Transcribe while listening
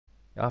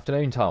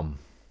Afternoon, Tom.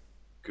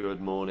 Good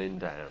morning,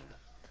 Dan.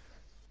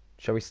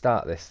 Shall we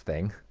start this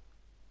thing?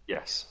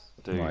 Yes,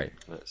 I do. Right.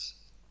 Let's.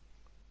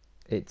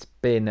 It's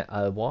been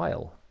a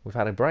while. We've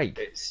had a break.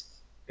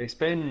 It's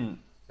been.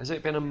 Has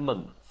it been a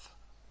month?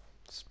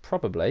 It's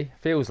probably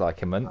feels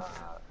like a month.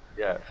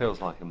 Yeah, it feels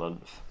like a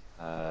month.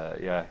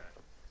 Yeah.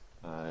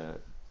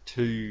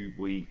 2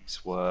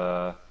 weeks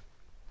were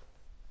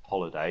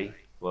holiday,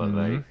 weren't Mm.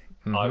 they? I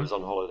Mm-hmm. was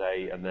on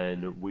holiday, and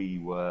then we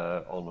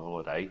were on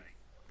holiday,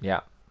 Yeah.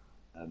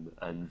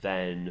 and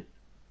then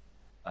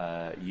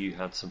you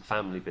had some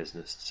family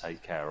business to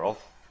take care of,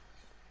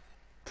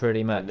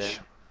 Pretty and then much.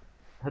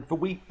 had the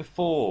week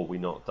before we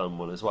not done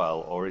one as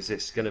well, or is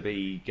this going to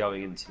be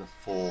going into the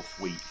fourth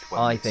week when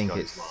I this think goes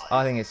it's. I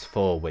live? think it's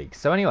 4 weeks.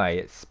 So anyway,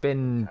 it's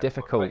been Okay, but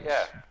difficult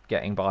yeah,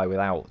 getting by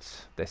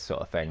without this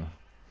sort of thing.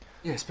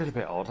 yeah, it's been a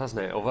bit odd,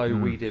 hasn't it? Although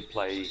Mm. we did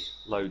play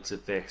loads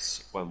of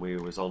this when we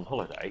was on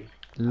holiday,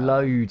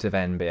 Loads of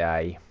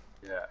NBA.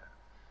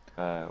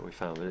 yeah, we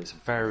found that it's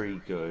a very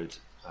good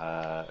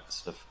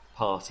sort of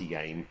party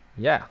game.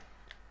 Yeah.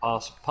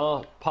 Pass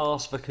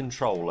the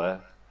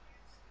controller.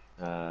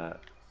 Uh,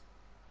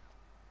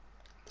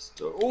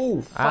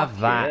 oh Have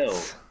fucking hell!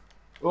 that.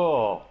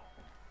 Oh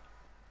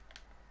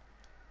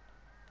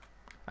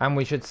And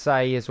we should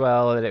say as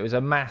well that it was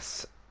a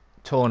mass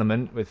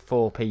tournament with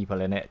 4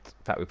 people in it.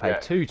 In fact, we played yeah,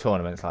 2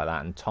 tournaments like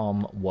that, and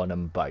Tom won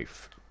them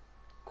both.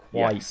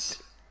 Quite.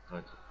 yes,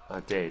 I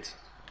did.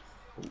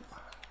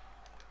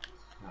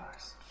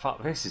 Nice.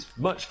 Fuck, this is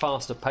much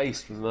faster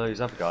paced than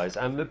those other guys,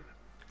 and the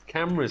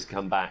cameras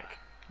come back.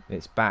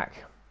 It's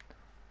back.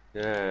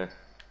 Yeah,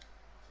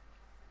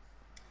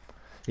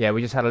 Yeah,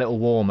 we just had a little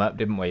warm up,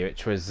 didn't we?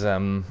 Which was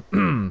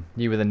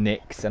you were the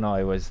Knicks and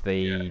I was yeah.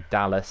 the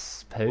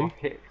Dallas who?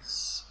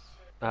 Rockets.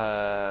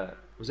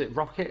 Was it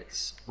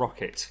Rockets?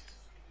 Rocket.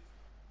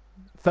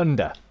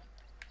 Thunder.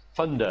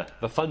 Thunder.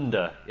 The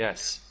Thunder.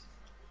 Yes.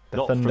 The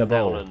Not Thunder from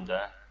down Ball.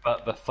 under,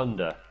 but the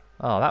Thunder.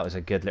 Oh, that was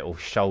a good little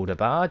shoulder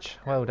barge.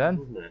 Yeah, it Well was, done.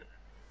 wasn't it?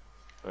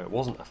 It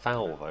wasn't a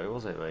foul though,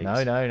 was it, No,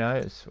 mate? no, no.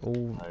 It's all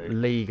No.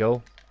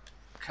 legal.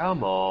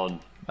 Come on.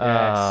 Yes, there we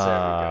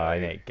Ah,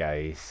 and go. it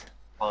goes.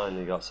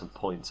 Finally got some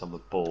points on the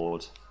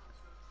board.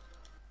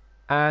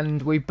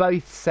 And we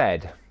both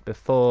said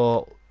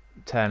before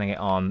turning it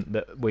on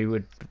that we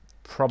would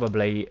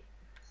probably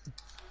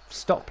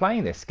stop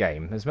playing this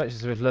game. As much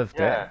as we've loved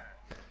it, Yeah.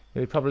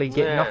 we'd probably knock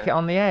Yeah. it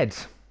on the head.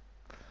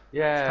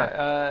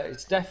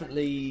 It's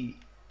definitely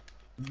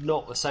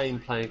not the same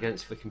playing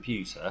against the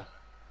computer.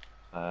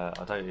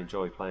 I don't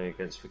enjoy playing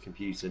against the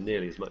computer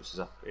nearly as much as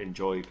I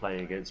enjoy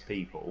playing against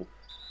people.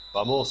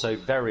 But I'm also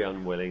very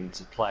unwilling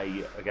to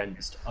play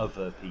against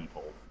other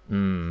people.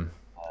 And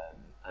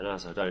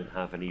as I don't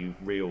have any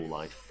real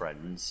life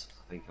friends,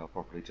 I think I'll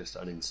probably just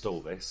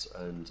uninstall this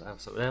and have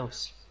something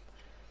else.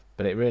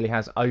 But it really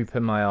has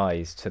opened my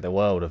eyes to the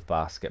world of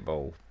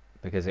basketball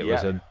because it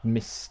was Yeah. a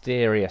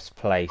mysterious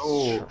place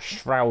Oh,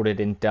 shrouded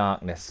in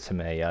darkness to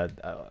me.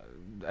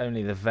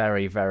 Only the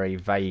very, very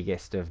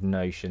vaguest of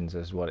notions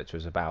as what it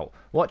was about.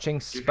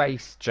 Watching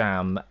Space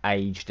Jam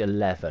aged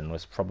 11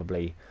 was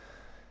probably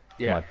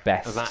yeah. my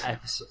best.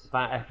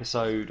 That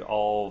episode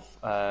of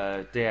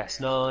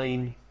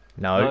DS9.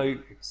 No, No,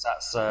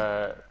 that's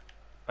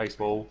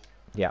baseball.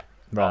 yeah,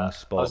 wrong I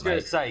sport, was going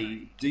to mate.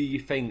 say, do you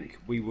think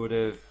we would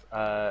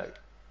have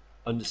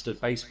understood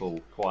baseball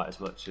quite as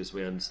much as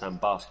we understand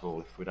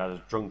basketball if we'd had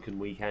a drunken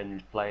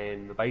weekend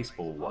playing the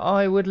baseball one?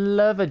 I would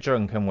love a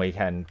drunken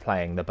weekend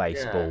playing the Yeah,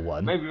 baseball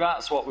one. maybe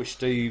that's what we should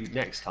do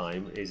next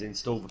time: is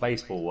install the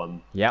baseball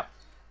one Yep,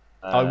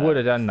 I would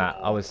have done that. I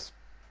before. was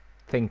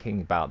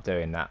thinking about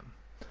doing that,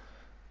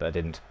 but I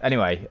didn't.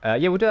 Anyway, yeah,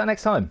 we'll do that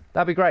next time.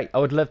 That'd be great. I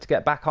would love to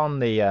get back on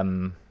the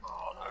Oh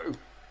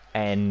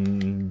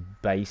N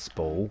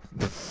baseball.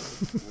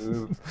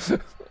 no,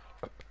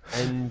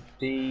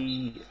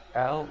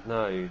 NBL?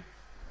 No,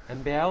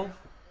 NBL?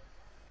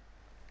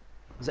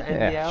 Was it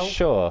Yeah, NBL?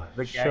 sure,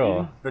 The sure.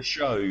 game, the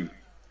show.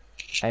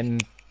 N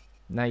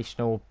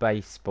National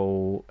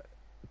Baseball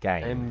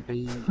Game.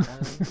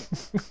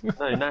 NBL?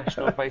 No,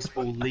 National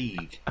Baseball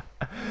League.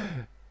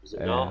 Is it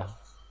Yeah. not?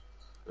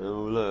 Oh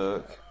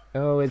look,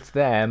 Oh, it's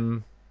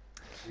them.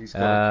 he's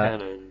got a Uh,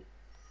 cannon.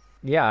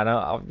 yeah,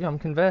 no, I'm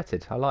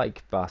converted. I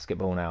like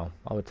basketball now.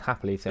 I would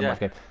happily see Yeah, watch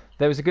game.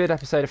 There was a good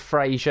episode of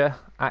Frasier,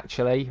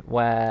 actually,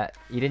 where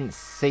you didn't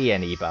see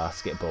any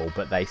basketball,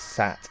 but they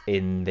sat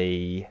in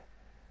the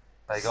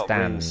they got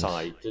stand.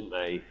 ringside, didn't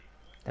they?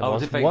 There Oh,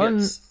 was did they get?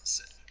 one.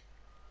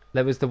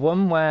 There was the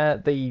one where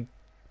the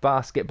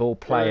basketball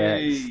player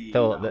Hey,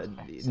 thought that was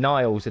that awesome.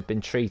 Niles had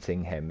been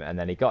treating him, and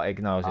then he got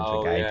Niles into a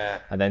Oh game, yeah,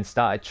 and then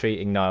started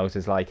treating Niles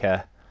as like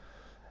a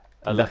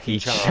a lucky lucky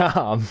charm.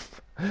 charm.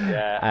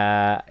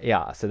 Yeah,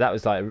 Yeah, so that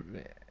was like,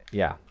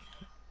 yeah,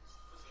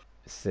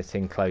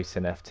 sitting close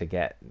enough to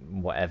get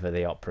whatever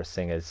the opera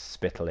singer's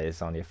spittle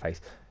is on your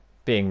face,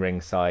 being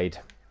ringside.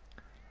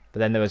 But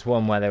then there was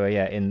one where they were,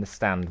 yeah, in the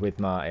stand with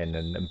Martin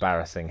and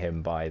embarrassing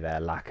him by their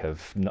lack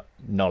of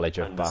knowledge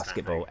of understanding.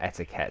 basketball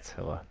etiquette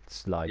or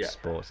live Yeah,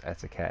 sports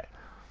etiquette.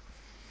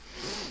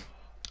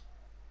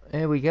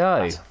 Here we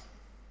go. that's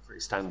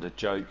standard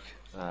joke.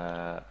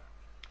 I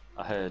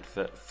heard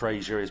that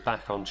Frasier is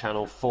back on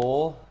Channel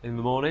 4 in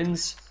the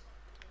mornings.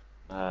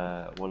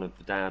 One of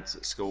the dads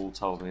at school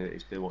told me that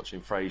he's been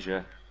watching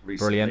Frasier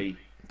Brilliant, recently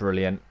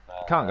brilliant.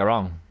 Can't go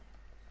wrong.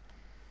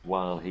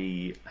 while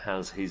he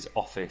has his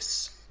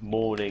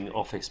morning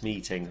office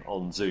meeting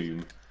on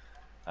Zoom.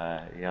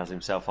 He has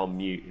himself on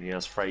mute and he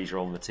has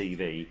Frasier on the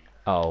TV.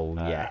 Oh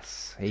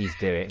yes, he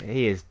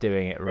is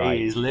doing it right.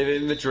 He's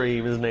living the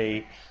dream, isn't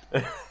he?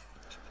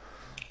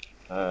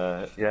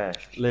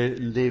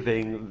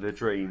 Living the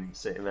dream,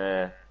 sitting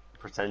there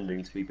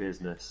pretending to be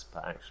business,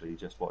 but actually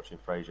just watching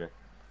Frasier.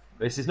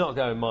 This is not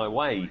going my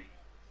way.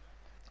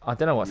 I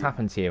don't know what's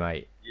happened to you,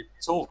 mate. You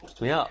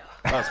talked me up.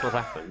 That's what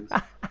happened.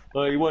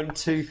 Oh, you won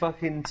 2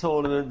 fucking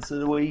tournaments at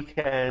the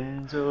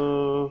weekend.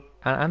 Oh.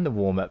 And the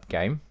warm-up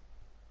game.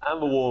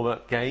 And the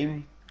warm-up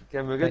game.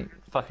 Gave him a good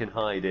fucking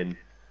hiding.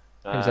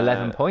 It was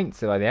 11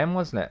 points by the end,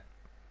 wasn't it?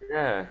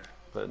 Yeah,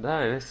 but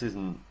no, this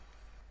isn't...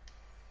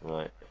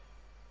 Right.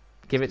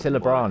 Give it to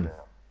LeBron.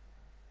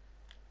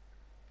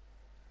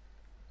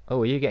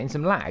 Oh, are you getting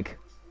some lag?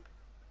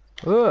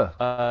 Ugh.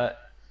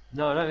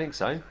 No, I don't think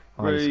so.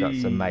 I just got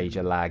some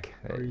major lag.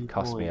 It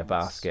cost me a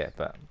basket,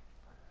 but...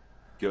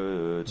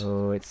 Good.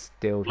 Oh, it's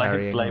still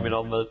carrying Blame it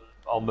on.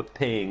 on the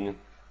ping.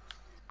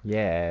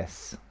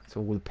 Yes, it's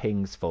all the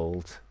ping's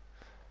fault.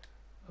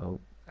 Oh,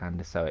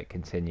 and so it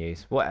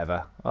continues.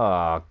 Whatever.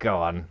 Oh, go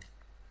on.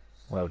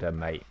 Well done,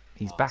 mate.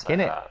 He's back in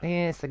it.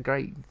 Yeah, it's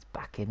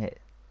back in it.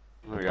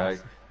 There we go.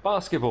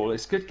 Basketball,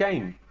 it's a good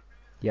game.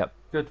 Yep.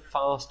 Good,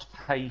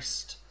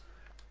 fast-paced.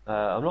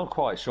 I'm not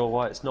quite sure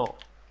why it's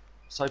not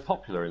so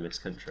popular in this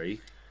country.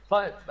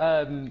 Like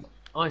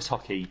ice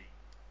hockey.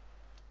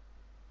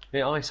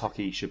 Yeah, ice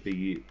hockey should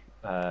be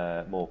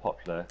more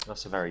popular.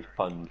 That's a very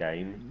fun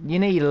game. You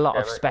need a lot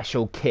of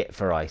special kit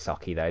for ice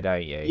hockey, though,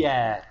 don't you?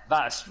 Yeah,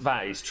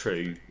 that is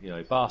true. You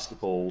know,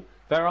 basketball.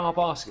 There are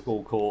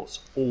basketball courts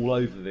all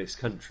over this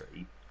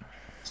country.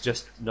 It's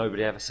just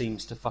nobody ever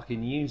seems to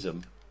fucking use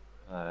them.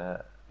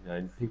 You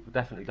know, people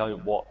definitely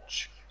don't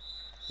watch,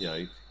 you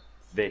know,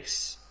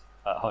 this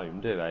at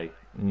home, do they?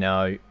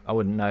 No, I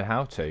wouldn't know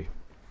how to.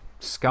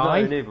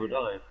 Sky? No, neither would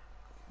I.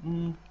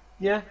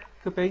 Yeah,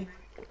 could be.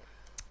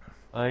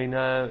 I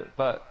know,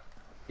 but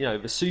you know,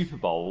 the Super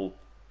Bowl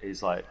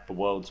is like the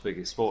world's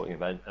biggest sporting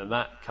event, and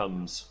that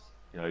comes,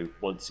 you know,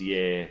 once a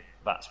year.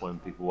 That's when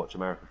people watch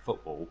American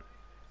football.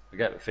 I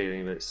get the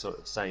feeling that it's sort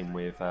of the same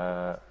with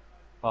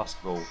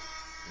basketball.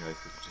 You know,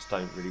 people just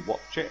don't really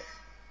watch it.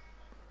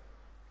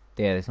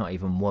 Yeah, there's not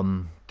even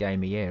one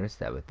game a year, is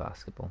there, with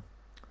basketball?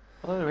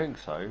 I don't think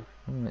so.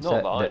 Not So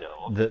that I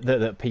know of.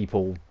 that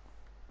people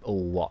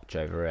all watch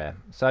over here.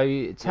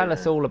 So tell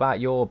us all about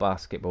your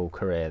basketball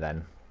career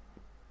then.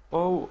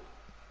 Well,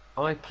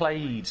 I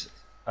played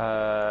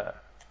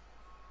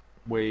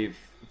with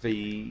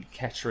the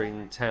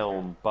Kettering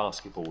Town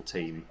basketball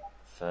team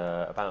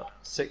for about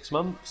 6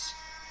 months.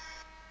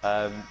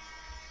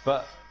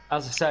 But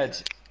as I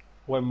said,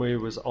 when we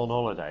was on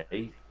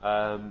holiday,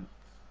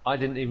 I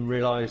didn't even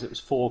realise it was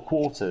 4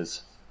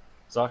 quarters.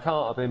 So I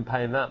can't have been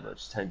paying that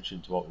much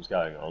attention to what was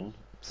going on.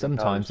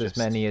 Sometimes as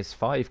many as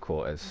 5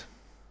 quarters.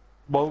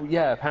 Well,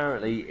 yeah,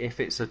 apparently if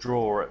it's a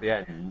draw at the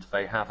end,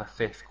 they have a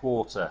 5th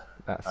quarter.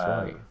 That's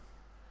right.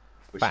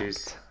 Which Fact.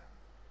 is...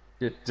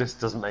 It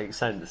just doesn't make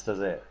sense, does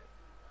it?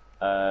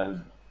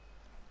 You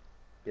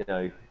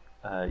know,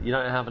 you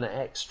don't have an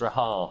extra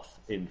half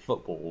in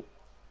football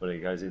when it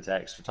goes into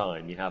extra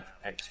time. You have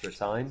extra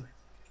time.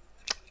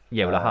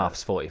 Yeah, well, a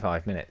half's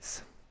 45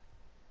 minutes.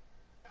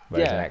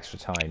 Whereas an extra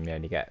time, you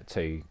only get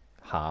 2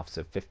 halves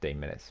of 15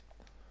 minutes.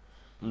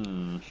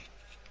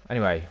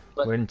 Anyway,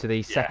 we're into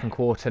the second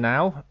quarter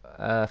now.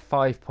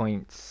 5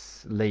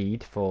 points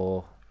lead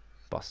for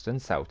Boston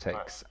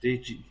Celtics.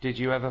 Did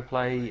you ever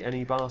play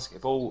any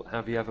basketball?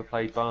 Have you ever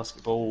played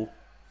basketball?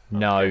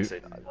 No.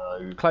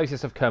 No.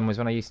 Closest I've come was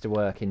when I used to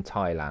work in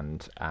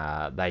Thailand.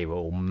 They were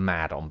all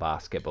mad on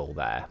basketball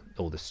there,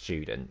 all the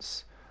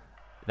students.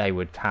 They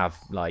would just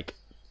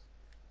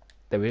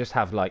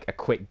have like a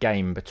quick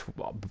game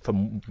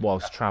from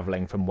whilst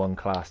travelling from one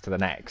class to the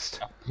next.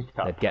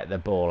 They'd get the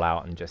ball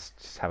out and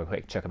just have a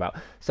quick chuck about.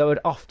 So it would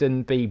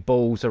often be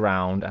balls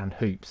around and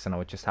hoops, and I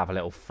would just have a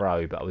little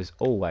throw, but I was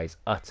always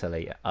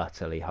utterly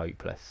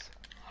hopeless.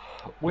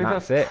 With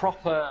a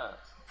proper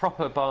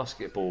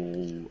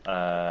basketball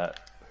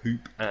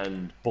hoop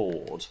and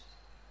board,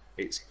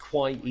 it's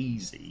quite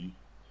easy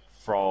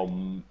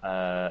from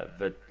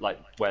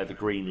where the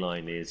green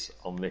line is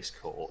on this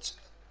court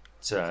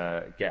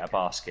to get a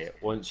basket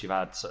once you've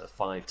had sort of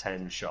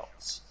 5-10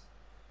 shots,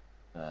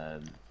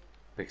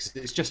 because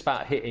it's just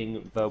about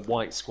hitting the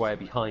white square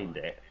behind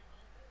it,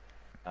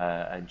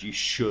 and you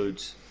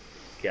should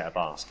get a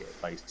basket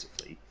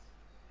basically.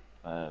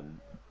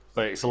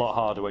 But it's a lot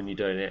harder when you're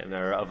doing it and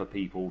there are other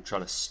people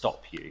trying to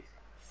stop you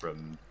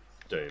from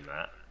doing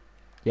that.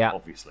 Yeah,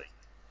 obviously.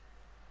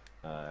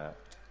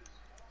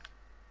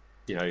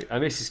 You know,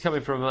 and this is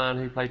coming from a man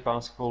who played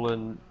basketball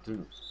and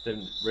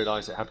didn't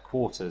realise it had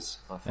quarters.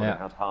 I thought it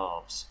had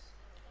halves.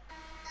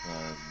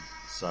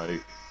 So, you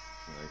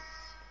know,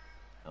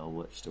 How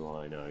much do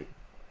I know?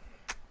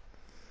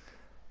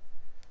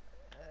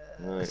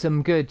 Right.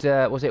 Some good,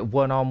 was it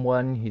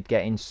one-on-one? You'd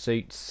get in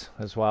suits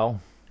as well,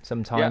 Yeah,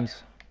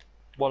 sometimes.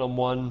 one on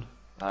one.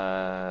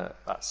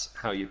 That's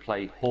how you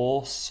play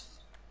horse.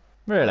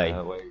 Really?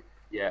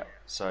 Yeah,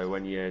 so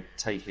when you're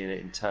taking it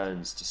in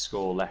turns to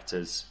score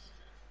letters,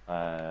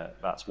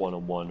 that's one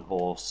on one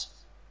horse.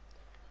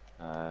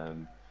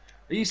 Um,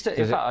 I used to, in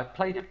Does it? fact, I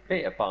played a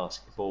bit of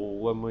basketball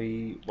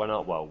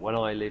when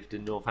I lived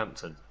in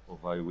Northampton.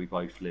 Although we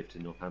both lived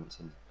in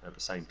Northampton at the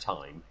same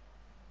time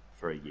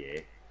for a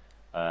year.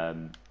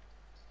 Um,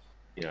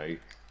 you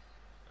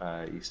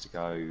know, used to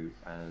go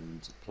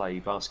and play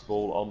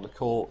basketball on the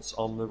courts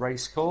on the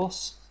race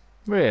course.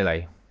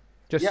 Really?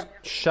 Just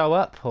Yep. show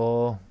up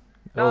or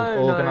No,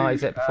 no.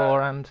 organise it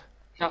beforehand?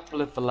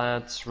 Couple of the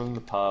lads from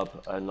the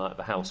pub and like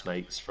the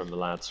housemates from the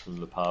lads from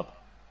the pub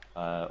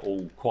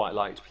all quite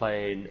liked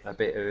playing a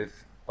bit of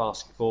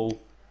basketball.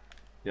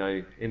 You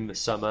know, in the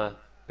summer,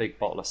 big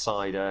bottle of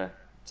cider,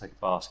 take a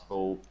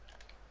basketball,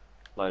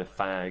 load of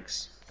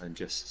fags, and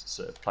just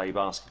sort of play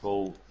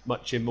basketball,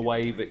 much in the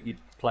way that you'd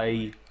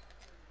play,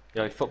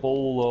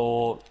 football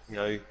or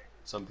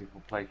some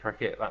people play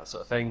cricket, that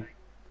sort of thing.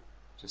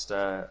 Just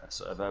a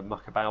sort of a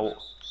muck about.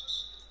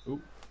 Ooh,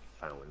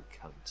 fouling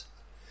cunt.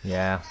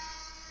 Yeah.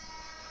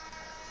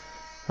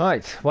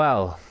 Right,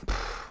 well,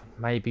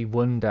 maybe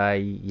one day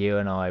you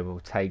and I will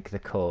take the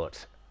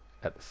court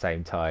at the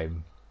same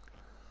time.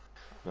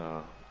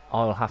 Oh,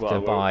 I'll have to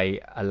well, buy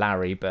a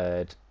Larry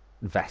Bird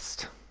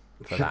vest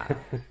for that.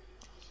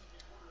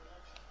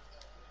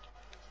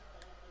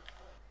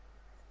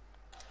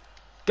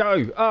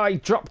 Go! Oh, he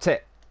dropped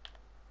it.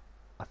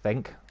 I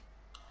think.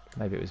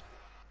 Maybe it was.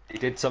 he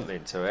did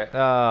something to it.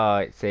 Oh,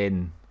 it's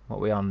in. What are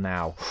we on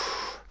now?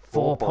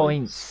 4 4 points.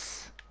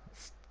 points.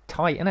 It's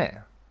tight, isn't it?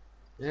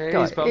 Yeah, it is,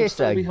 God, but I'm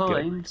still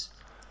behind. it's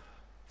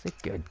a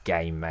good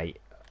game, mate.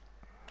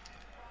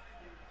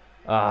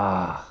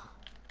 Ah.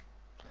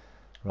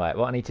 Right,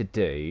 what I need to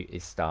do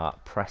is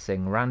start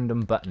pressing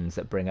random buttons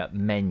that bring up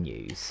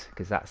menus,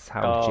 because that's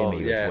how Oh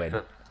Jimmy would yeah,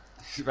 win.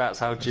 that's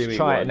how Let's Jimmy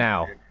try it won.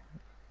 now.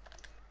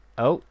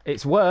 Oh,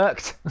 it's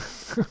worked.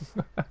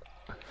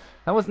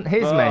 That wasn't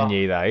his Oh,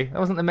 menu, though. That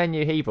wasn't the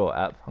menu he brought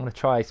up. I'm going to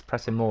try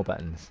pressing more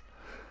buttons.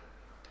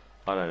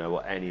 I don't know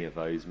what any of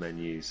those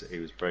menus that he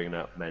was bringing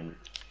up meant.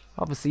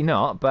 Obviously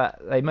not, but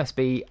they must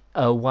be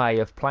a way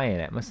of playing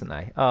it, mustn't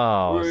they?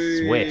 Oh,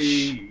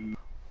 swish. Three,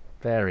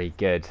 Very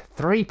good.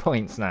 3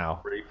 points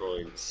now. 3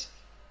 points.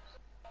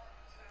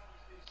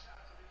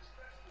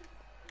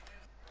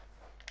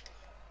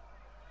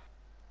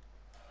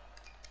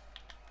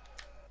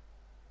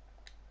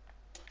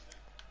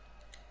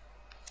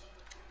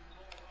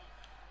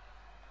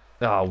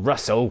 Oh,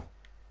 Russell.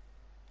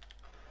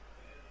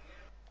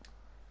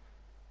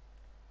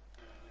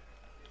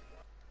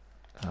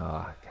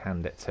 Oh,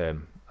 hand it to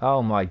him.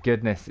 Oh my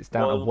goodness, it's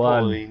down to 1.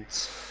 1 point.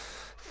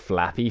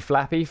 Flappy,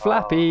 flappy, Oh,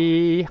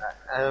 flappy.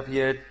 have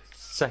your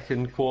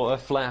second quarter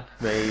flap,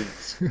 mate.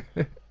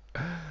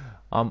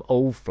 I'm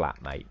all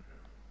flat, mate.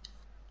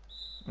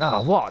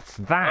 Oh, what's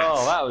Oh,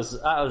 that? that was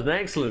an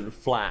excellent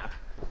flap.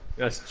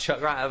 Just chuck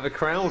that out of the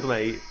crowd,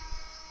 mate.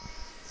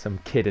 Some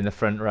kid in the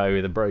front row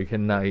with a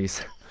broken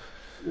nose.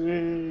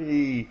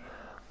 Whee.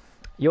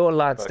 Your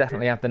lads Okay.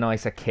 definitely have the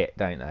nicer kit,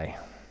 don't they?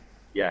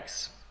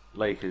 Yes,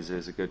 Lakers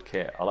is a good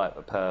kit. I like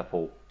the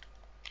purple.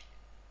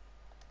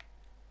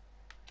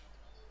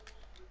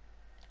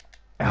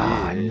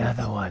 Ah,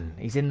 another one.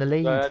 He's in the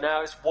lead.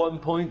 Now it's 1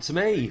 point to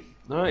me.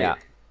 Yeah. Right,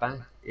 back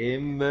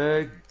in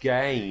the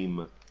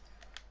game.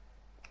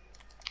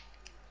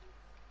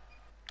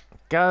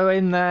 Go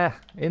in there,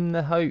 in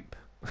the hope.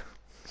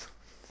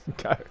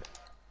 Go.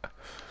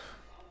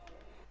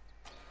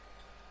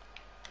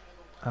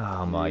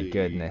 Oh my Whee.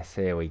 goodness,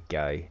 here we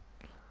go. Here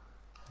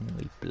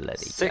we bloody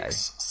go.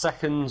 6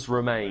 seconds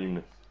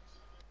remain.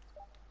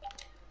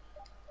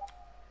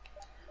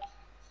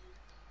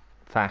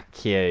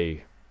 Fuck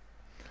you.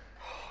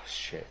 Oh,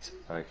 shit.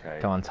 Okay.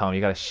 Come on, Tom,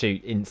 you gotta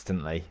shoot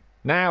instantly.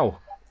 Now!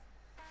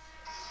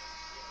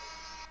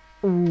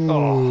 Oh,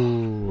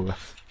 Ooh.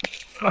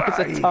 It's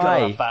a you got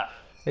a tie. fat.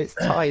 It's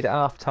tied at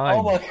half Oh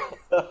time. my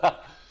god.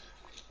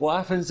 What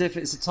happens if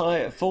it's a tie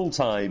at full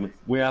time?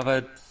 We have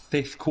a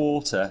fifth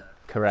quarter. Oh,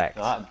 Correct.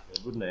 that'd be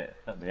good, wouldn't it?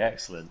 That'd be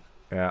excellent.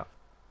 Yeah.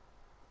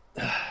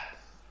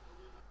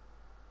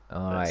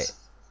 Alright. That's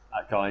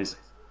that guy's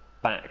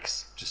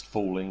back's just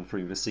falling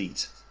through the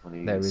seat when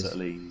he There sort is of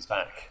leans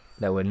back.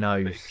 there were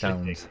no Bit of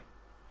clipping. sounds.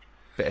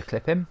 Bit of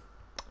clipping.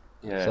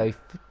 Yeah. So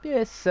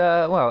yes,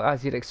 well,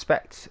 as you'd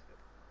expect,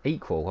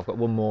 equal. I've got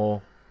one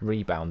more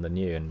rebound than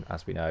you, and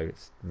as we know,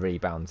 it's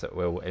rebounds that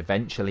will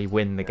eventually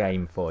win the Yeah.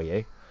 game for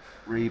you.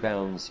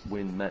 Rebounds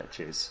win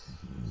matches.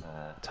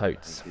 I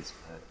Totes. think is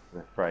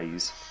the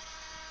phrase.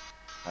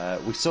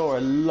 We saw a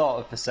lot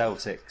of the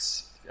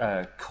Celtics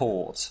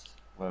court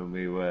when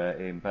we were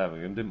in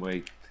Birmingham, didn't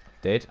we?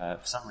 Did. For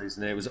some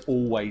reason, it was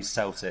always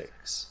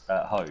Celtics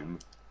at home.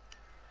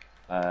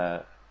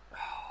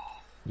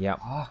 Yep.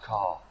 Fuck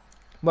off.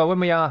 Well,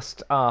 when we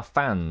asked our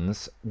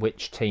fans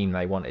which team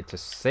they wanted to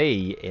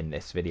see in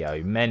this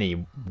video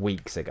many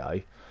weeks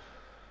ago,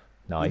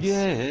 nice.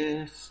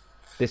 Yes.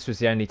 This was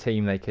the only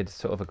team they could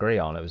sort of agree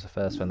on. It was the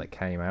first one that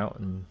came out,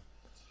 and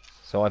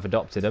so I've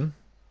adopted them.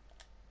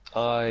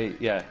 I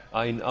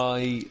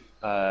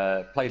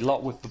played a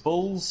lot with the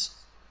Bulls,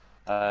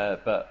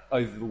 but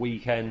over the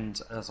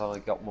weekend, as I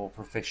got more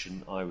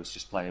proficient, I was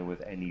just playing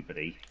with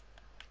anybody,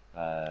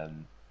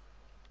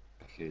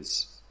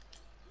 because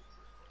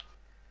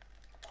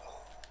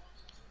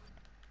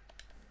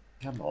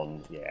come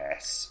on,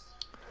 yes,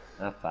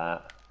 have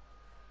that.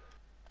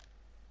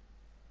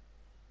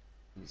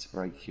 Need to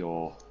break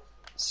your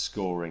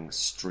scoring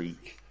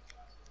streak.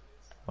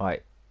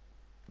 Right,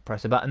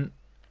 press a button,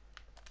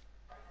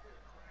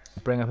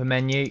 bring up a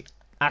menu.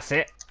 That's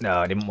it.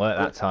 No, it didn't work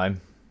that time.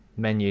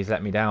 Menus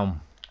let me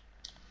down.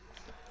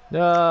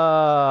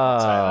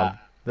 No,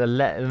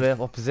 the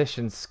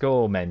opposition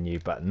score menu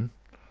button.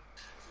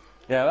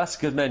 Yeah, that's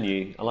a good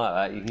menu. I like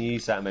that. You can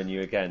use that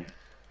menu again.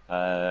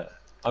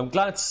 I'm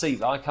glad to see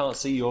that I can't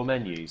see your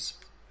menus.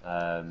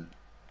 I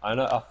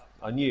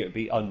knew it'd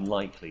be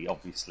unlikely,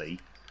 obviously,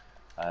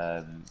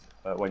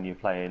 but when you're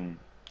playing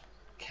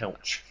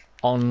couch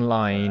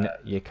Online,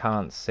 you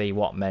can't see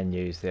what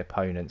menus the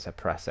opponents are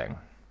pressing.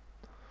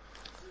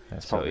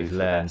 That's what we've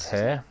learned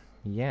here.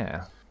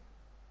 Yeah.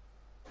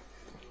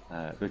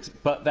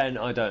 But then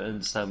I don't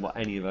understand what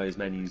any of those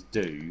menus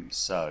do,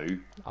 so...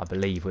 I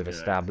believe we've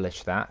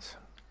established that.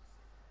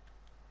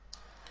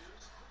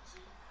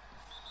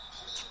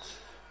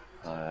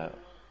 I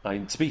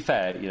mean, to be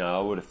fair, I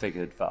would have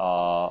figured that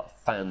our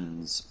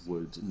fans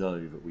would know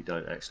that we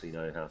don't actually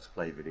know how to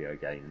play video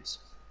games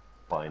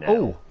by now.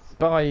 Oh,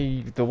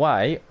 by the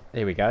way,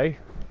 here we go.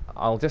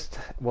 While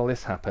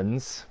this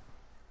happens,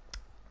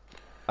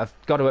 I've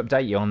got to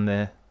update you on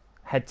the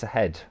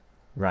head-to-head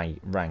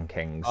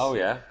rankings. Oh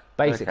yeah.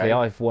 Basically, okay.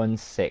 I've won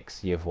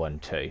 6, you've won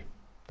 2.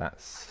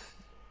 That's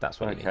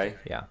what you need.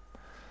 Yeah.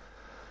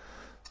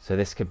 So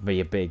this could be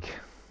a big...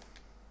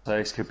 So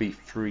this could be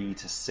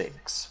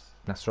 3-6.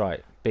 That's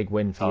right. Big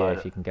win for you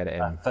if you can get it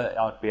in.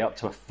 I'd be up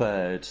to a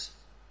third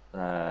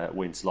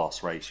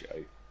win-to-loss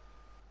ratio.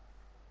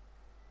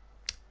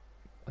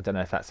 I don't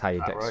know if that's how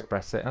you'd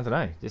express it. I don't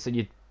know.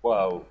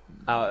 Well,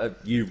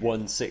 you've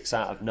won 6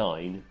 out of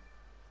 9.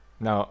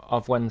 No,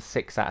 I've won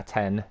 6 out of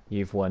 10.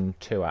 You've won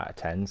 2 out of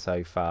 10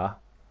 so far.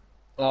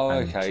 Oh,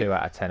 and okay. 2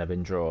 out of 10 have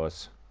been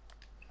draws.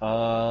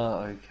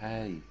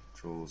 Okay.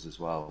 Draws as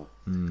well.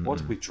 What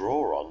did we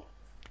draw on?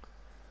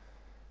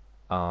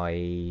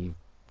 I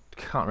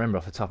can't remember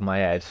off the top of my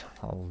head.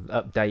 I'll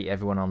update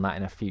everyone on that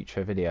in a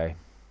future video.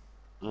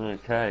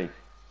 Okay.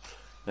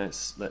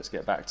 Let's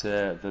get back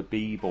to the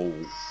B-ball.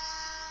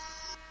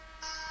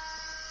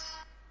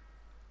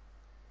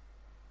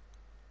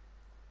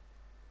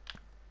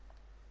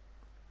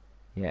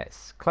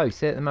 Yes,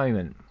 close at the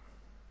moment.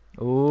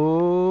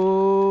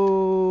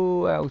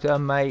 Ooh, well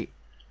done, mate.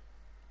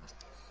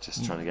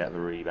 Just trying to get the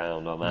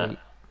rebound on that.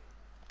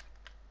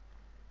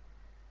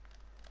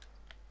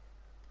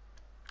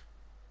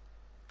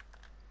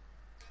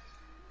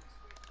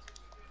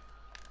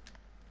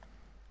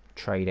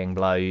 Trading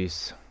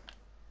blows.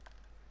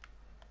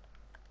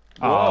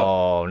 Whoa.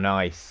 Oh,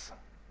 nice.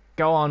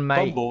 Go on,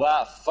 mate. Fumble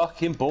that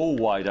fucking ball,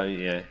 why don't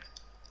you?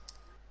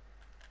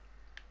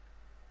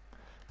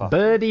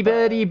 Birdie,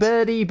 birdie,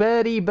 birdie,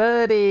 birdie,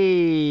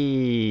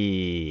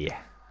 birdie.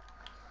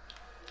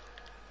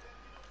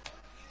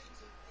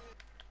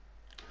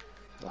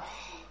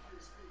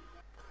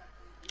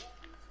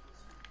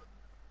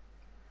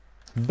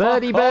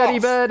 Birdie, birdie,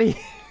 birdie.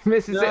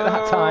 Misses it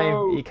that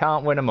time. You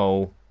can't win them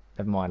all.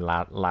 Never mind,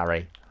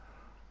 Larry.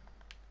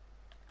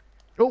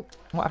 Oh,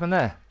 what happened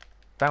there?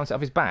 Bounce it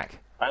off his back.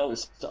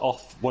 Bounced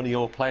off one of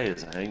your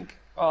players, I think.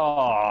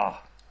 Oh.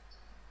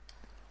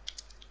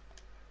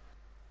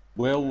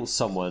 Will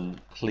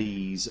someone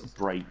please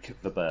break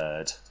the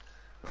bird?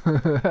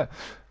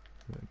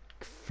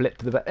 Flip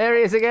the bird. There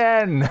he is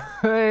again.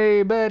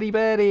 Hey, birdie,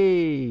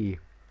 birdie.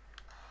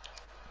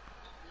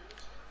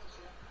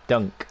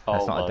 Dunk.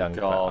 That's not a dunk,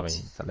 but I mean,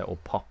 it's a little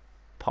pop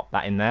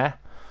that in there.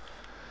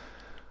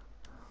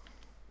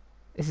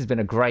 This has been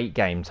a great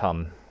game,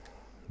 Tom.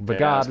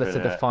 Regardless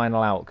of the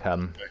final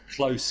outcome. A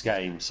close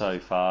game so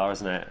far,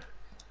 isn't it?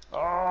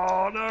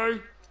 Oh no!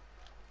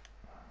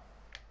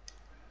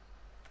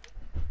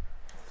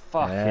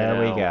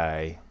 There we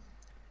go.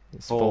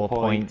 It's 4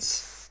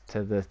 points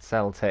to the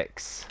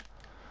Celtics.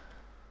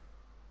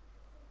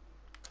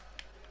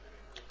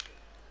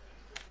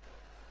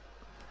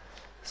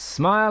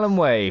 Smile and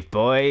wave,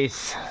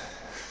 boys.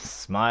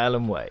 Smile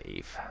and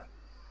wave.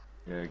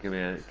 Yeah, give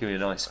me a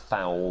nice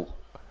foul.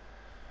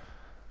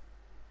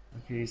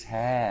 Look at his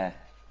hair.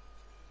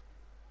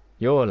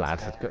 Your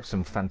lad has got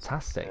some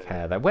fantastic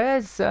hair there.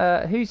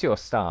 Who's your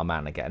star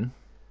man again?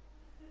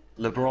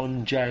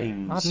 LeBron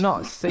James. I've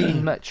not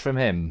seen much from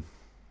him,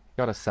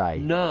 gotta say.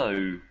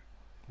 No.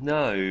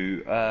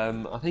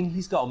 I think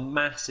he's got a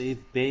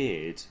massive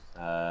beard,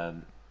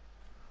 but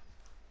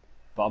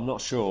I'm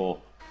not sure.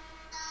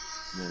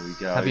 There we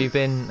go. Have you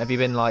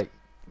been like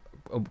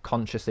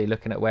consciously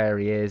looking at where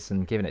he is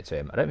and giving it to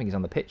him. I don't think he's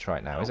on the pitch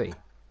right now, is Nope. he?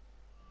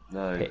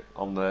 No, Pit.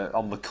 on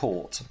the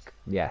court.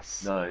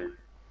 Yes. No,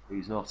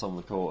 he's not on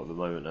the court at the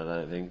moment. I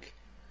don't think.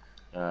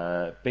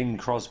 Bing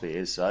Crosby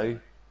is though.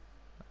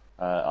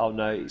 Oh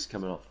no, he's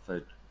coming off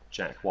for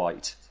Jack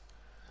White.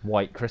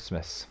 White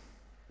Christmas.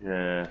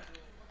 Yeah.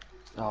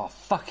 Oh,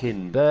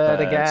 fucking Bird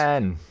bird.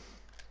 again.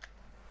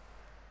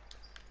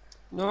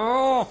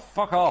 No,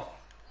 fuck off.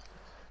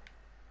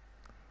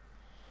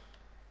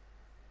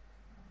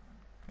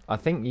 I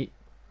think you.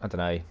 I don't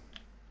know.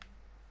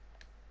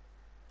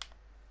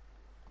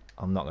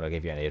 I'm not going to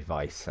give you any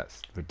advice.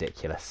 That's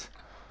ridiculous.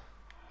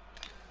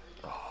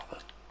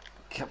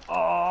 Come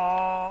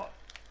on.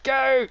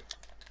 Go!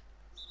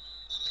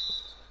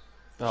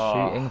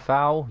 Oh, Shooting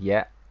foul?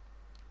 Yeah.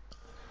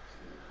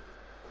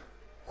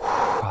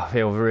 I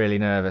feel really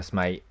nervous,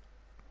 mate.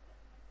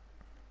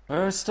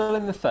 we're still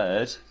in the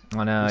third.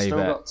 I know, We've still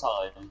but got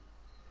time.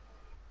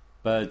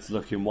 Bird's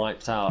looking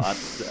wiped out. I'd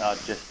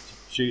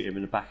just shoot him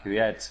in the back of the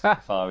head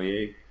if I were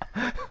you.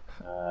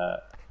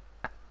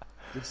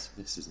 This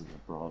isn't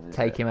LeBron, is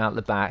take it? him out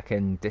the back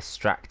and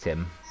distract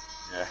him.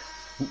 Yeah.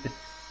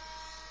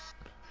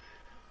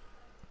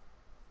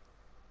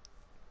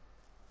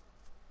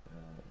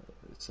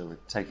 So we're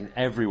taking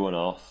everyone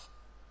off.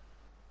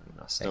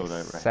 I still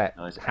don't Except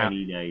recognise how-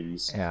 any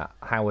names. Yeah,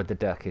 Howard the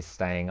Duck is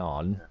staying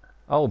on.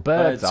 Oh,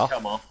 bird's off,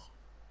 come off.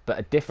 but a For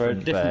a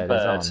different, different bird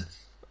bird. is on,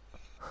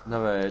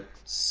 Another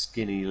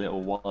skinny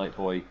little white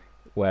boy.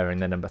 wearing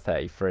the number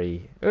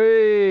 33.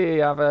 Ooh,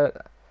 have a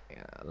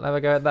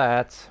go at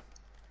that.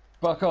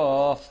 Fuck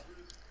off.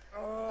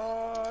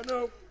 Oh,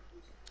 no.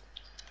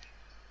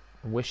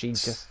 Wish he'd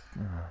just.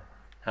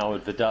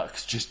 Howard the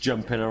Duck's just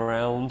jumping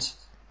around.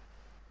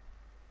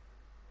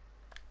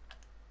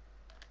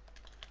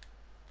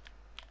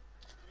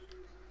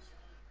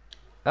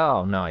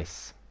 Oh,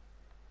 nice.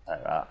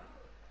 Like that.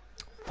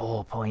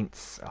 4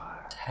 points.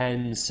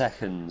 10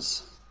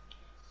 seconds.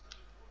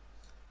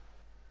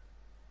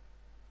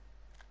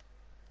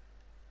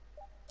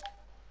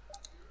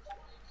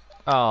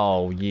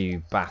 Oh,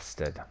 you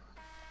bastard.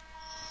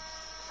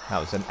 That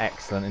was an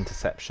excellent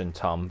interception,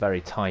 Tom.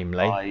 Very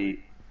timely.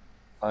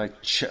 I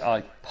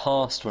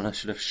passed when I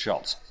should have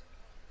shot.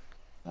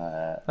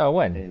 Oh,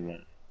 when?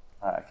 In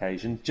that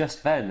occasion,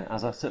 just then,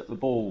 as I took the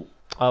ball,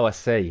 Oh, I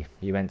see.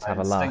 You went to I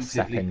have a last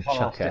instinctively second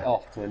passed it chucker.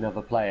 off to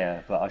another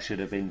player, but I should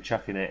have been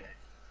chucking it,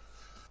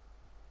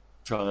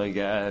 trying to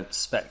get a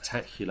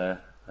spectacular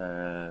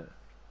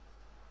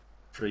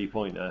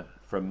 3-pointer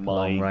from my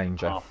Long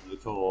ranger. half of the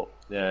court.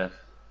 Yeah,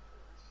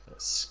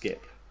 let's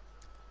skip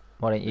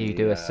Why don't you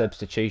do a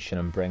substitution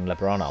and bring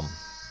LeBron on?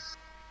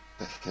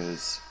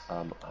 because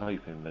I'm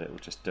hoping that it will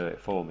just do it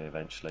for me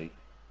eventually.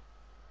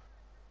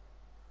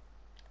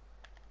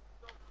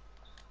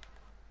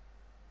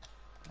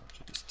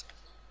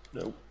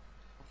 Nope.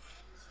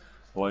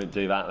 I won't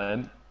do that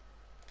then.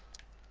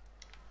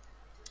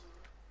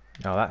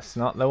 No, that's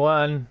not the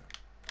one.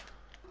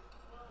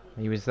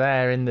 He was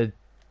there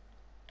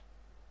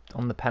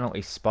on the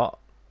penalty spot.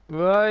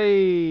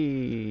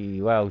 Right.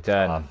 Well I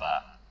done. love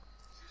that.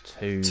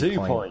 2 points.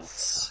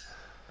 points.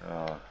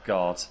 Oh,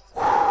 God.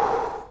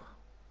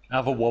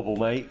 Have a wobble,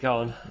 mate. Go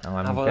on.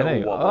 I'm Have a gonna.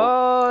 little wobble.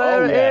 Oh,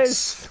 there it yes.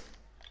 is.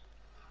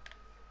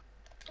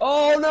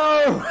 Oh,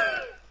 no!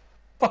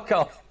 Fuck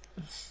off.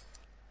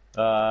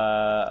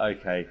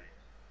 Okay.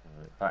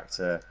 Back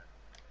to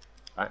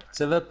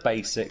the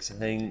basics, I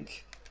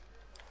think.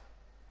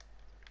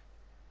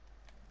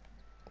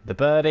 The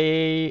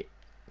birdie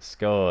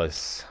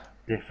scores.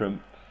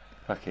 Different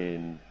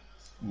fucking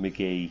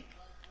McGee.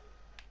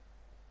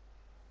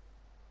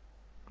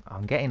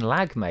 I'm getting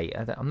lag, mate.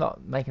 I'm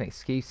not making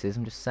excuses.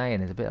 I'm just saying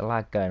there's a bit of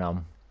lag going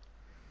on.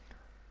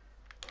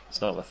 It's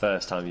not the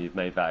first time you've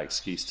made that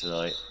excuse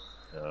tonight.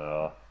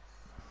 Oh.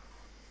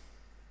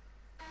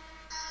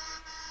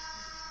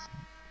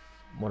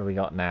 What do we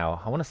got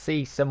now? I want to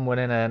see someone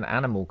in an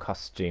animal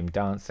costume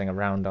dancing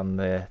around on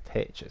the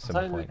pitch at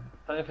some point.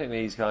 I don't think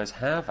these guys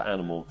have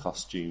animal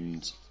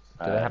costumed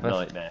Do they have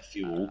nightmare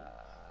fuel.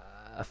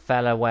 A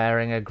fella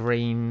wearing a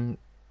green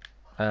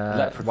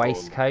Leprechaun,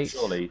 waistcoat.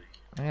 surely.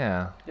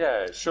 Yeah.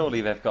 Yeah,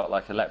 surely they've got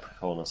like a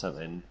leprechaun or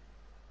something.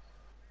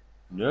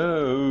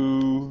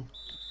 No.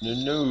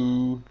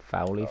 No.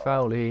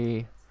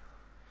 Fowly.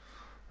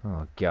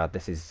 Oh god,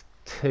 this is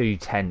too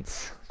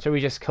tense. Shall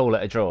we just call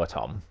it a draw,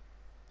 Tom?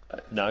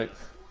 No.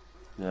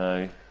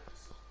 No.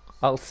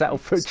 I'll settle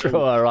for a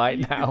draw right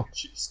You now.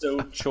 could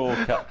still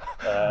chalk up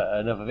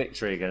another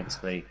victory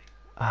against me.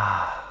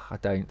 I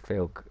don't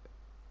feel.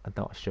 I'm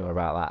not sure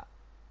about that.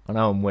 I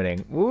know I'm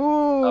winning.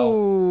 Ooh!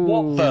 Oh,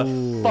 what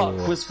the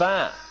fuck was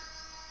that?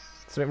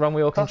 Something wrong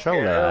with your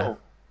controller?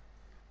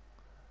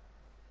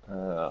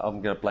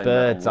 I'm going to blame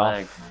Birds that on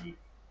lag. off.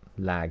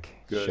 Lag.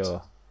 Good.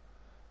 Sure.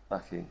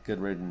 Fucking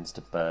good riddance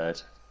to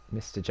Bird.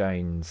 Mr.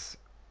 Jones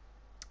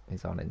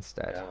is on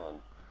instead. Come on.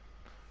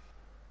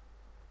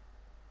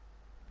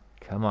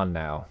 Come on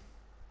now.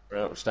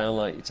 Crouch down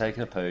like you're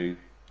taking a poo.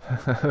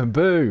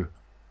 Boo!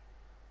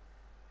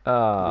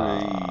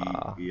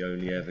 Ah, He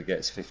only ever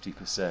gets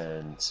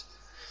 50%.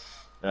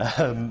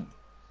 Um,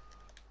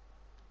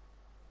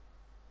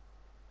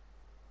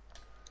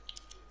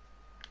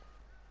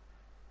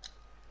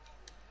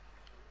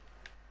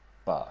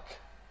 fuck.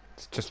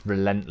 it's just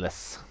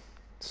relentless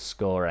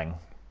scoring.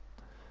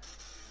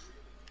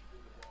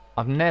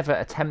 I've never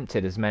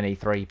attempted as many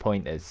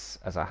 3-pointers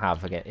as I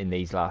have in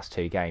these last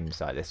two games,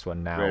 like this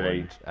one now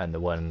Really? and the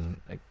one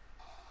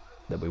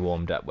that we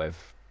warmed up with.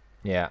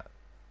 Yeah,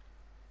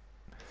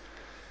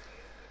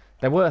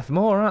 they're worth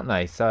more, aren't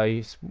they?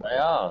 So They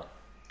are.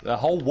 A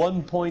whole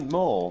 1 point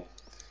more.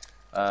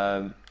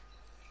 Um,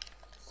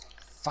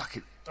 fuck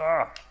it.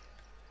 Ah.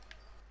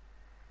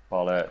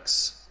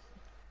 Bollocks.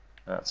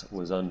 That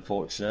was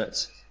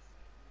unfortunate.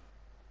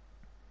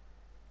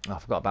 I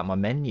forgot about my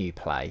menu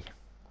play.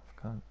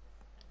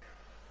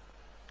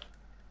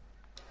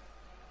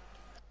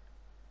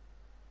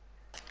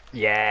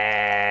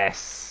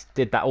 Yes,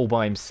 did that all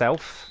by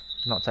himself.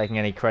 Not taking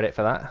any credit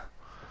for that.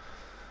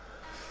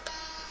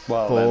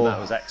 Well, then that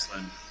For was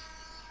excellent.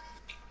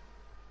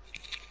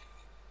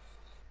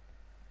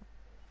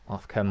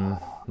 off come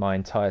my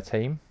entire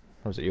team.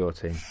 Or was it your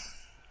team?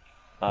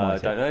 My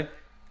team. Don't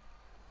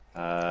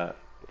know.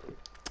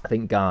 I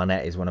think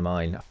Garnett is one of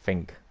mine. I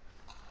think.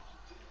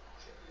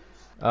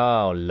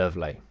 Oh,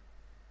 lovely.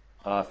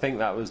 I think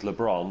that was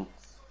LeBron.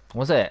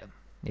 Was it?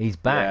 He's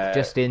back Yeah,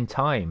 just in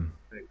time.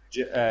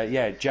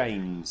 yeah,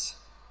 James.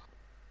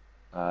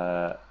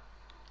 Uh,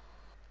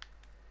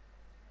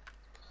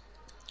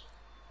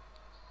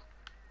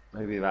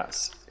 maybe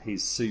that's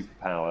his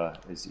superpower.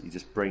 Is you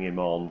just bring him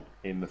on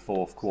in the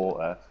fourth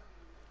quarter.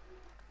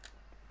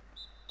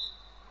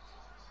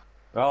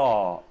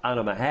 Oh, and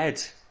I'm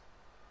ahead.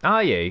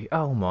 Are you?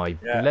 Oh my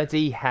Yeah.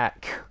 bloody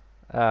heck!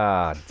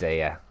 Ah,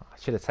 dear. I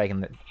should have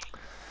taken the.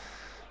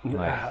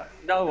 Right.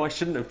 No, I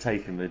shouldn't have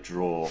taken the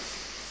draw.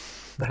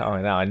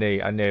 Oh no, I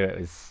knew it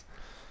was.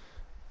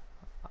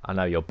 I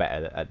know you're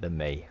better than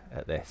me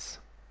at this.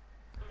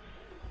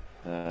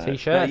 No,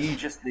 T-shirt. you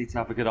just need to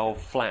have a good old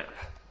flap.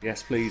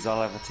 Yes, please.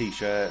 I'll have a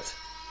t-shirt.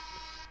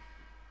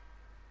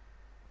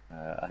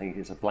 I think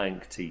it's a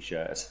blank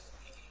t-shirt.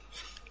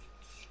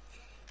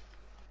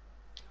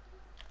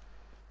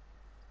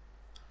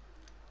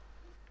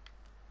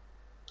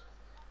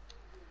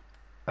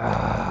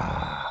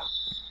 Ah.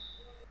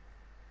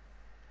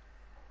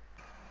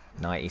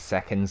 90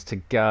 seconds to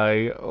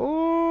go.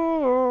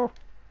 Oh.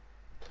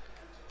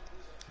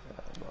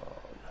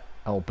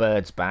 Oh,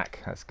 Bird's back.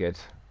 That's good.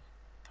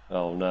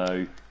 Oh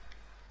no,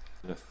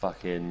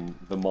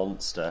 the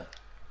monster.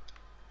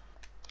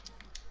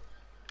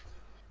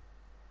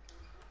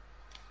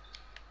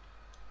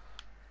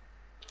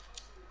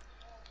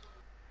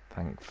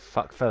 Thank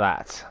fuck for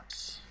that.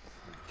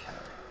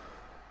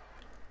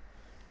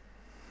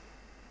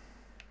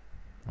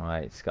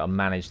 Right, it's got to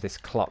manage this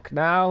clock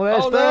now.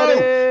 There's Oh no!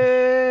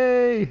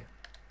 Birdie!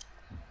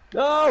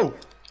 No!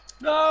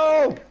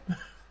 No!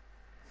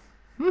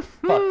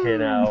 Fucking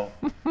hell.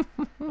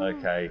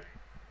 Okay.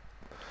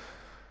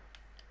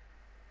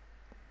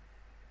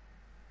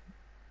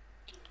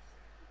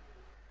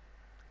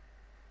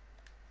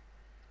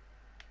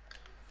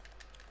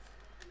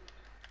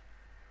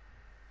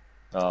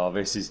 Oh,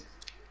 this is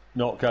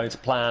not going to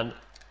plan.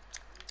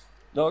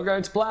 Not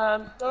going to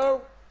plan.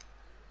 No!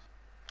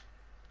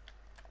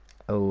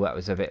 Oh, that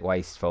was a bit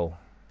wasteful.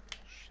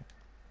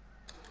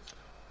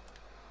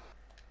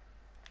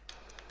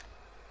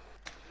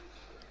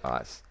 Oh,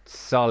 that's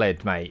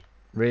solid, mate.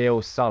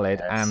 Real solid,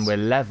 Yes. and we're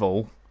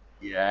level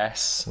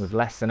Yes. with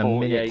less than a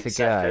minute 48 to go.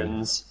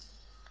 seconds.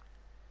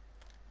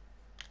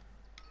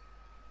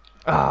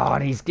 Oh,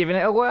 and he's giving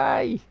it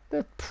away.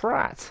 The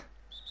prat.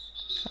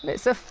 And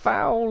it's a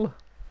foul.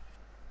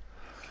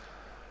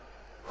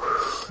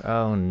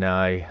 Oh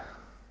no.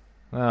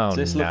 Oh Is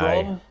this no.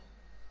 LeBron?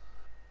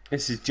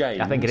 This is James.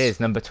 I think it is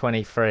number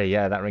 23.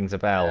 Yeah, that rings a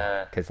bell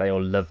Yeah. because they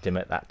all loved him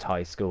at that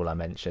Thai school I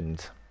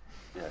mentioned.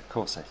 Yeah, of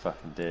course they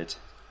fucking did.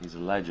 He's a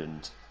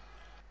legend.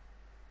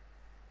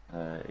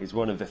 He's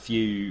one of the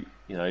few,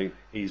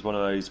 he's one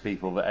of those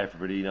people that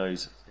everybody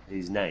knows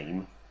his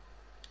name.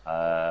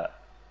 Oh,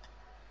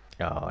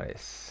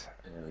 it's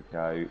There we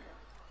go.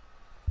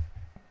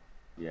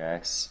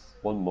 Yes.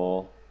 One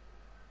more.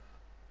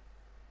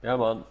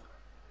 Come on.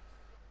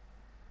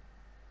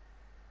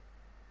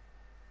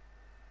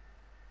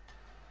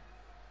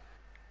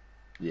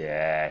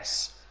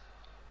 Yes.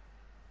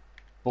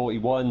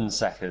 41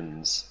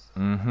 seconds.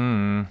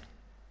 Oh,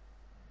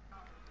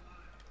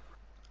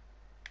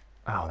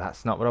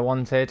 that's not what I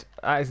wanted.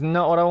 That is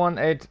not what I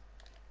wanted.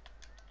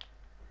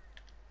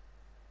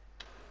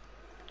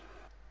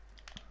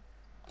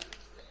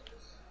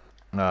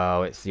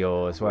 Oh, it's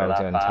yours. Well We'll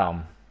have done, that.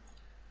 Tom.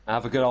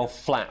 Have a good old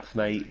flap,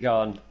 mate. Go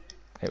on.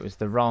 It was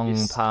the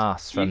wrong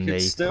pass from the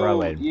still,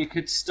 throw-in. You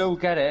could still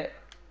get it.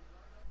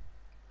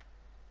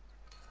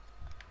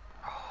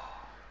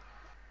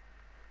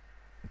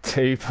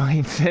 2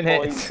 points in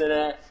it. Points in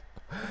it.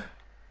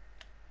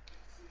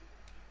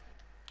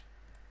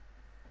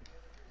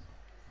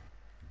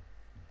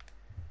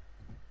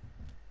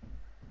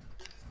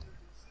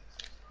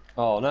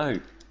 Oh no.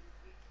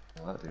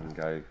 Oh, that didn't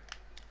go.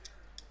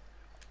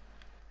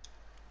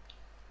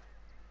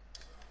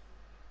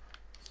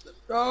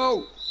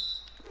 Oh!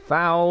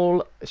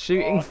 Foul,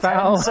 shooting Oh, 10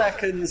 foul.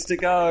 seconds to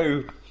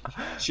go.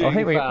 I Shooting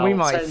think we foul,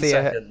 might 10 see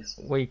a seconds.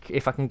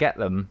 if I can get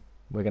them,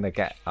 we're gonna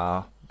get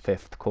our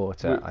fifth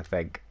quarter, I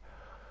think.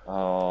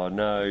 Oh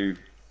no.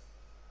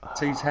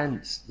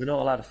 2/10. We're not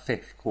allowed a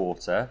fifth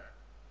quarter.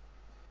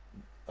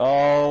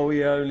 Oh,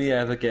 we only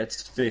ever get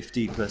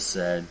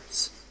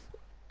 50%.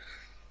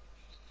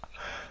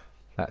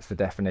 That's the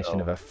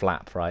definition of Oh, a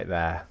flap right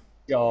there.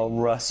 go on,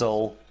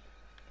 Russell.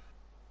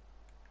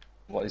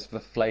 What is the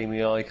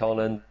flaming icon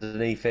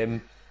underneath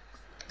him?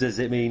 Does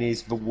it mean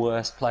he's the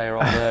worst player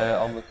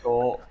on the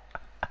court?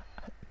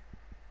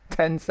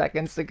 10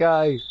 seconds to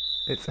go.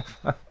 It's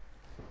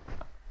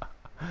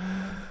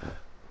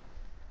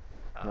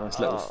Nice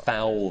little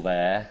foul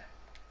there.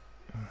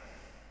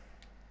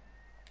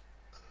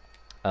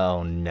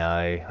 oh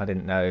no! I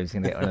didn't know I was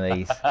gonna get one of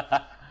these.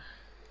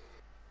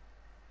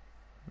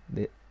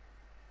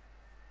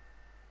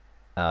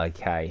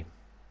 Okay.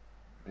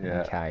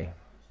 Yeah. Okay.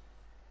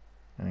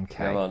 Come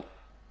Okay. on.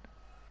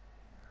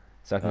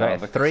 So I can Oh, get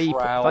the three. If I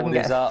can crowd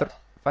get is up. if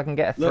I can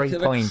get a Look at the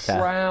three-pointer.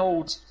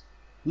 crowd.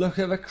 Look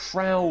at the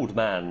crowd,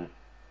 man.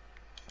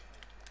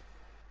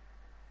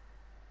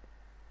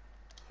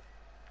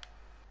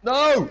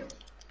 No!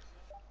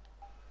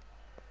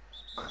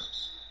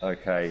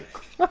 Okay.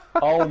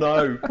 Oh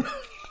no.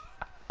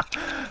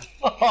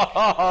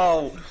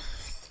 Oh,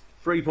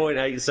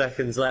 3.8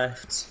 seconds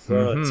left for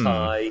a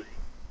tie.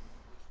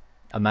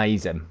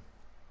 Amazing.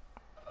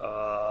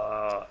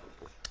 Uh,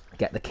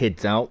 Get the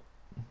kids out.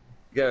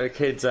 get the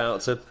kids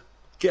out to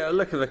get a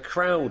look at the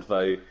crowd,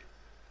 though.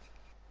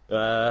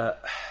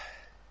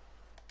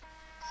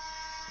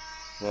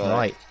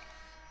 Right.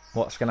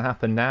 What's going to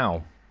happen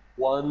now?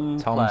 One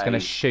Tom's going to play.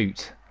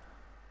 shoot,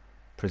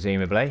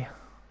 presumably.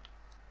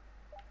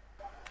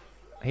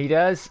 He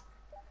does.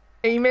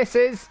 He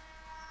misses.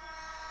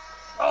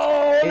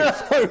 Oh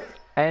It's no!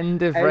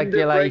 end of End of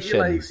regulation.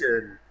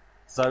 regulation.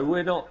 So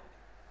we're not.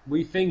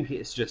 We think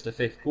it's just a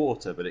fifth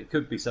quarter, but it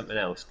could be something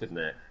else, couldn't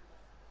it?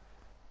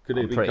 Could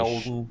I'm it be pretty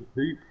golden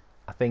hoop?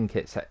 I think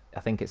it's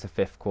a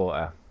fifth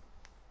quarter.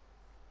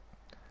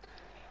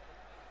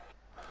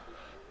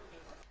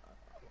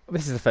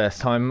 This is the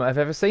first time I've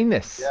ever seen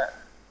this. Yeah.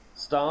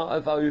 Start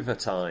of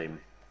overtime.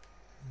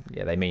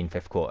 Yeah, they mean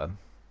fifth quarter.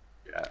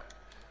 Yeah.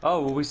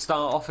 Oh, well, we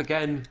start off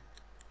again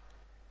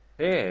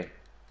here.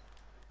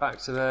 Back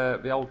to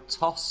the old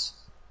toss.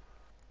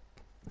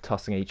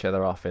 Tossing each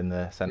other off in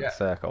the centre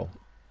circle.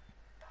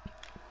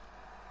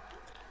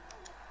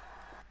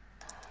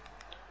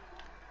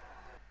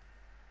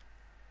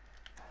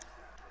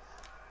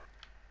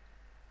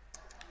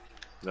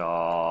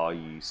 Oh,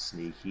 you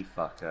sneaky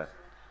fucker.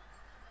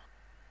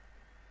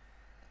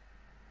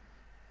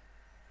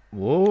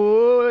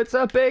 Whoa, it's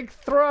a big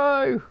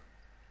throw!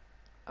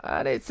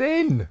 And it's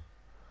in!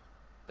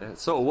 It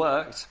sort of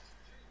worked.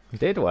 It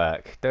did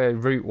work. The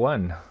route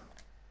one.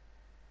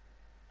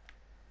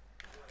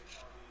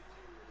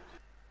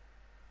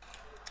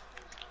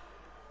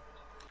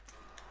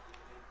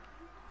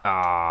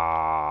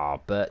 Ah,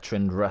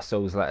 Bertrand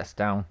Russell's let us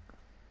down.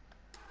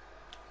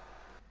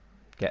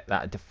 Get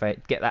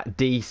that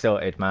D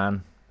sorted,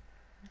 man.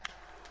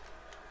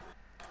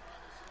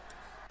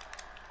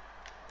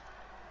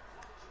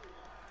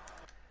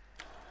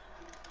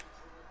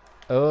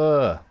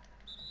 Ugh.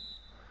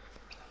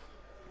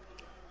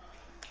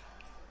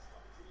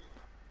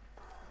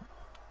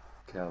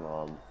 Come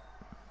on.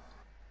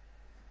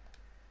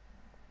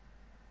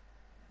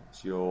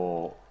 It's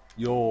your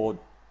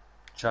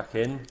chuck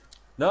in.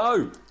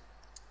 No!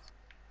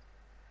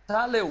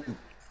 That little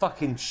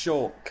fucking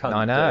short cunt.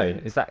 I know.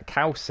 doing. Is that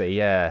Kelsey?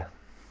 Yeah.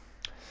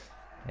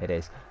 It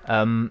is.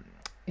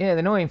 Yeah, the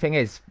annoying thing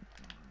is...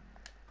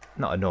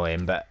 Not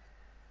annoying, but...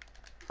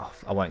 Oh,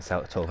 I won't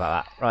talk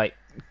about that. Right.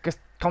 Just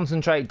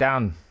concentrate,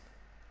 Dan.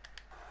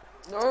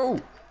 No!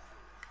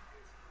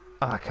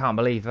 Oh, I can't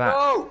believe that.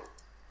 No!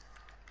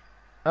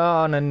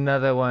 Oh, and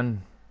another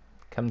one.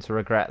 Come to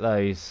regret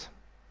those.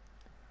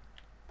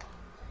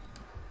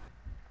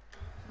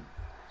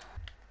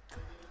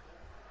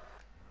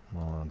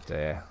 Oh,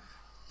 dear.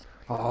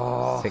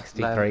 Oh,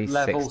 63,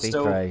 level 63.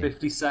 still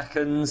 50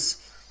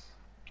 seconds.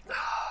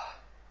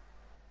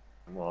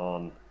 Come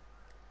on.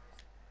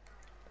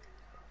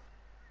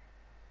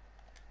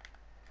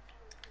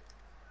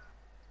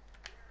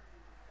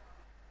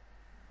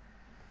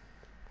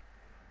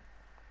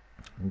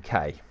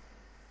 Okay.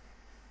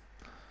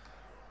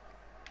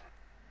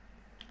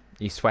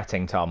 You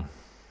sweating, Tom?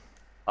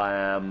 I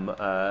am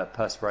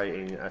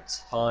perspirating a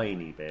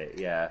tiny bit,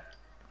 yeah.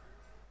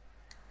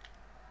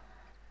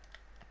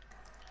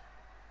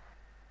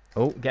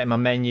 Oh, getting my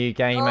menu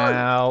game No!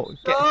 out.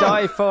 No!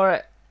 Dive for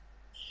it.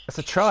 That's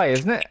a try,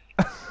 isn't it?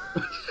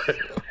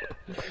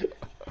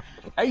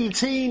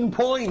 18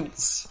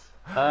 points!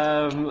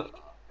 I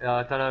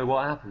don't know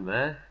what happened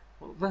there.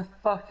 What the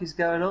fuck is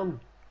going on?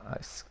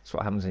 That's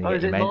what happens when you Oh, get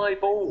is your it menu. my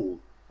ball?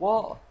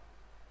 What?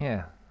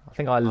 Yeah, I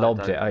think I I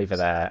lobbed it don't over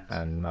there,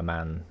 understand. and my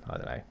man, I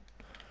don't know.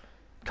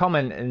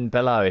 Comment in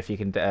below if you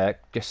can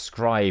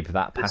describe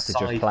that passage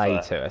of play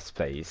Decipher. to us,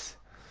 please.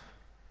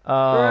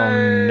 Oh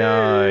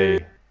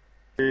Hooray!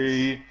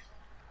 no.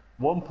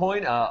 1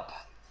 point up.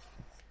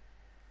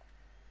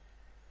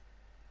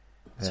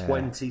 Yeah.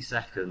 20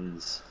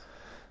 seconds.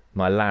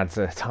 My lads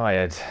are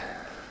tired.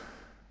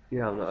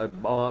 Yeah,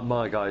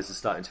 my guys are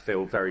starting to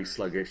feel very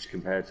sluggish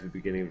compared to the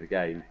beginning of the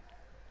game.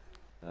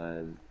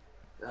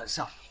 It's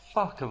a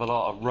fuck of a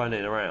lot of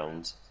running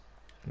around.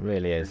 It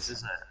really This is.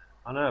 isn't it.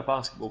 I know a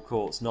basketball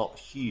court's not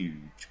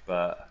huge,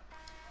 but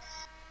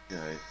you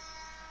know,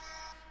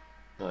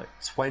 like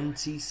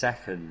 20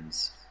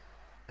 seconds.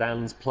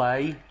 Dan's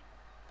play.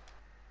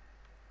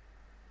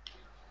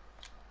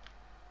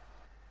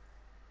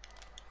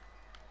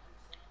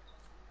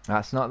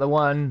 That's not the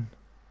one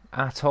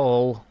at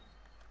all.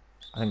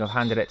 I think I've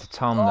handed it to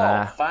Tom Oh,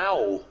 there.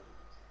 foul.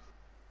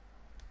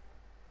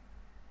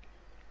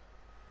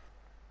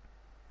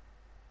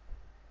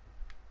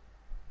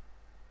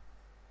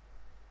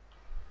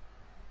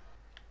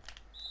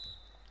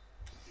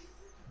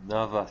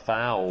 Another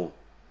foul.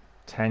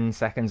 10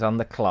 seconds on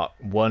the clock.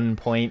 1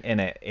 point in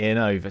it in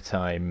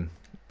overtime.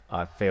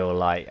 I feel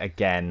like,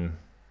 again,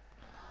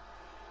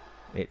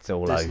 it's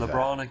all Does over.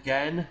 LeBron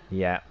again?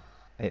 Yeah,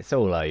 it's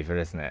all over,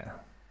 isn't it?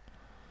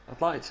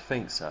 I'd like to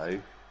think so.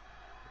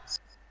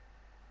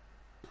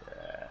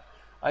 Yeah.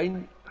 I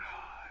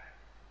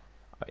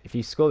If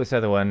you score this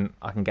other one,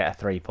 I can get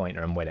a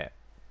 3-pointer and win it.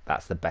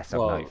 That's the best I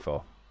can hope well,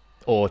 for.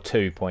 Or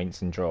 2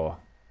 points and draw.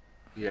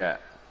 yeah.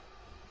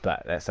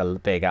 But that's a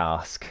big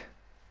ask.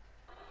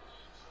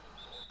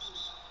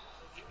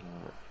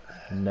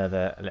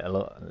 Another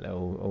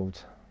little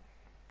old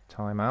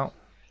timeout.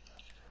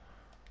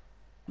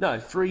 No,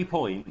 3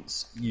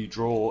 points. You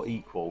draw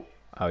equal.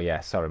 Oh yeah,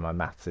 sorry, my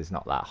maths is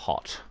not that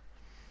hot.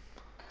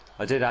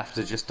 I did have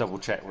to just double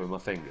check with my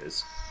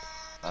fingers.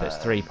 So it's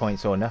 3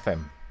 points or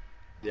nothing.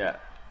 Yeah.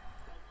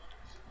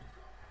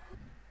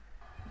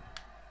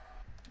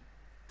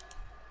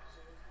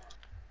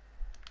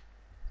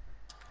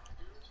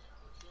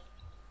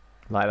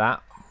 Like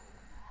that.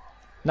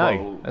 No,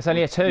 Well, that's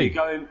only a you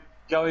 2.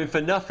 going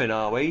for nothing,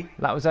 are we?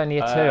 That was only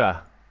a Uh,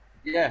 2er.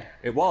 Yeah,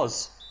 it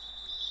was.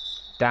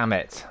 Damn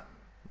it.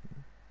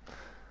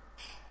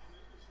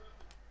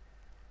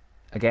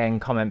 Again,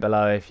 comment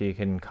below if you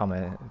can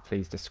comment.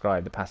 Please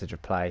describe the passage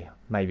of play.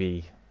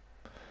 Maybe,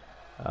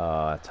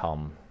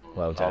 Tom.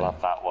 Well I'll done.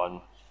 have that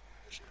one.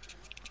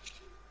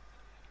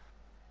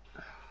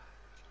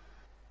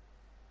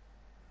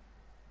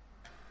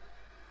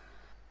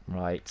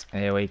 Right,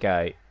 here we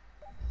go.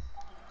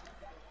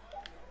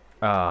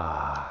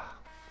 Ah,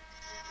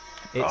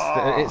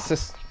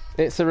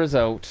 it's a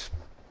result.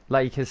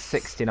 Lakers It is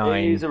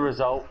 69, a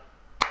result.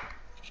 That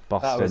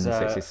was Boston a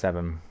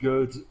 67.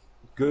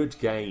 good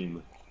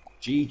game.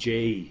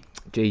 GG.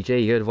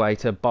 GG, good way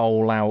to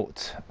bowl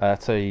out,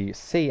 to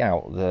see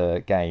out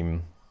the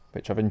game,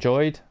 which I've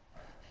enjoyed.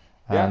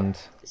 Yeah. And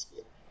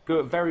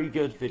Good, very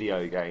good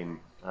video game.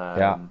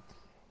 yeah,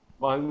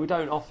 Well, we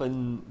don't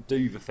often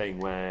do the thing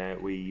where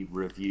we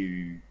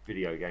review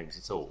video games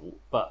at all,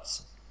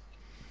 but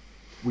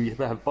we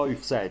have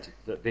both said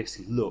that this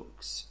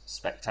looks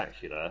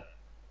spectacular,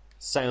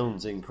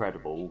 sounds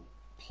incredible,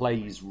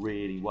 plays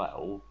really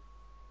well.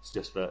 It's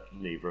just that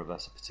neither of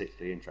us are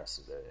particularly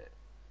interested in it.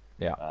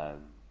 yeah.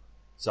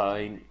 So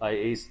it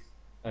is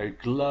a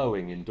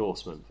glowing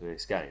endorsement for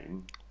this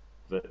game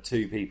that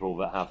two people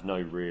that have no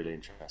real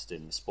interest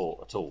in the sport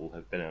at all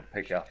have been able to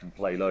pick it up and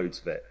play loads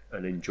of it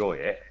and enjoy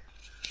it.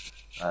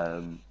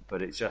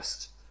 But it's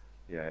just,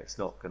 yeah, it's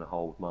not going to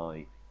hold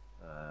my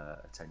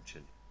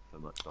attention for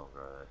much longer,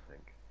 I don't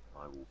think.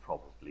 I will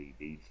probably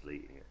be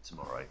deleting it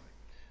tomorrow.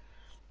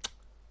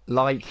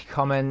 Like,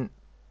 comment,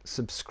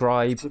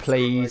 subscribe, Subscribe.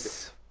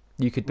 please.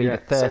 You could be the Yeah,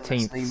 send us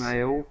 13th. an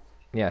email.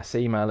 Yes,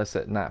 email us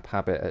at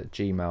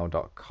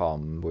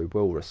naphabit@gmail.com. We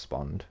will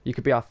respond. You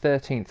could be our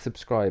 13th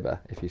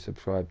subscriber if you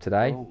subscribe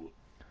today. Oh,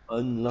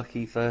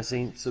 unlucky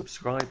 13th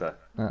subscriber.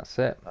 That's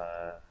it.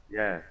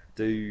 Yeah,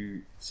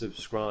 do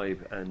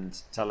subscribe and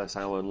tell us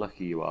how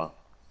unlucky you are.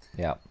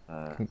 Yeah.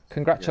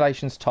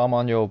 Congratulations, Tom,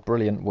 on your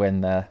brilliant win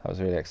there. That was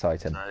really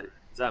exciting.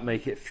 Does that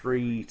make it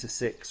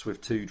 3-6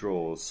 with 2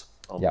 draws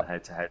on the Yep.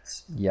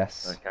 head-to-heads?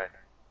 Yes. Okay.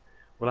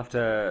 We'll have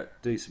to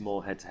do some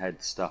more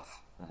head-to-head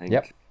stuff, I think.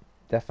 Yep.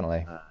 Definitely.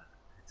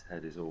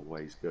 Head-to-head is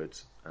always good.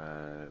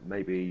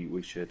 Maybe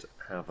we should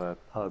have a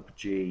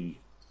PUBG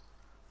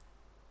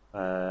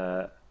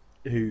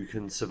who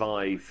can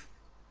survive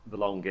the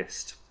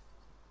longest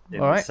in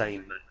All the right.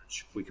 same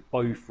match. We could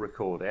both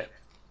record it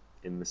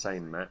in the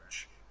same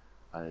match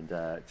and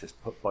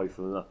just put both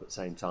of them up at the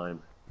same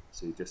time.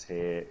 So you just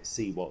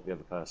see what the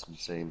other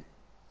person's seen.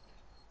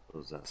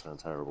 Or does that sound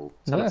terrible?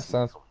 Tell Yeah, us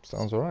in the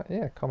sounds all right.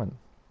 Yeah, comment.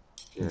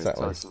 Yeah,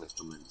 Exactly. tell us in the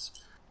comments.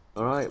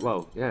 All right,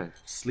 well, yeah,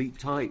 sleep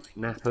tight,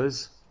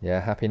 nappers. Yeah,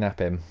 happy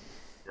napping.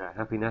 Yeah,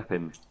 happy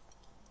napping.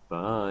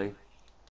 Bye.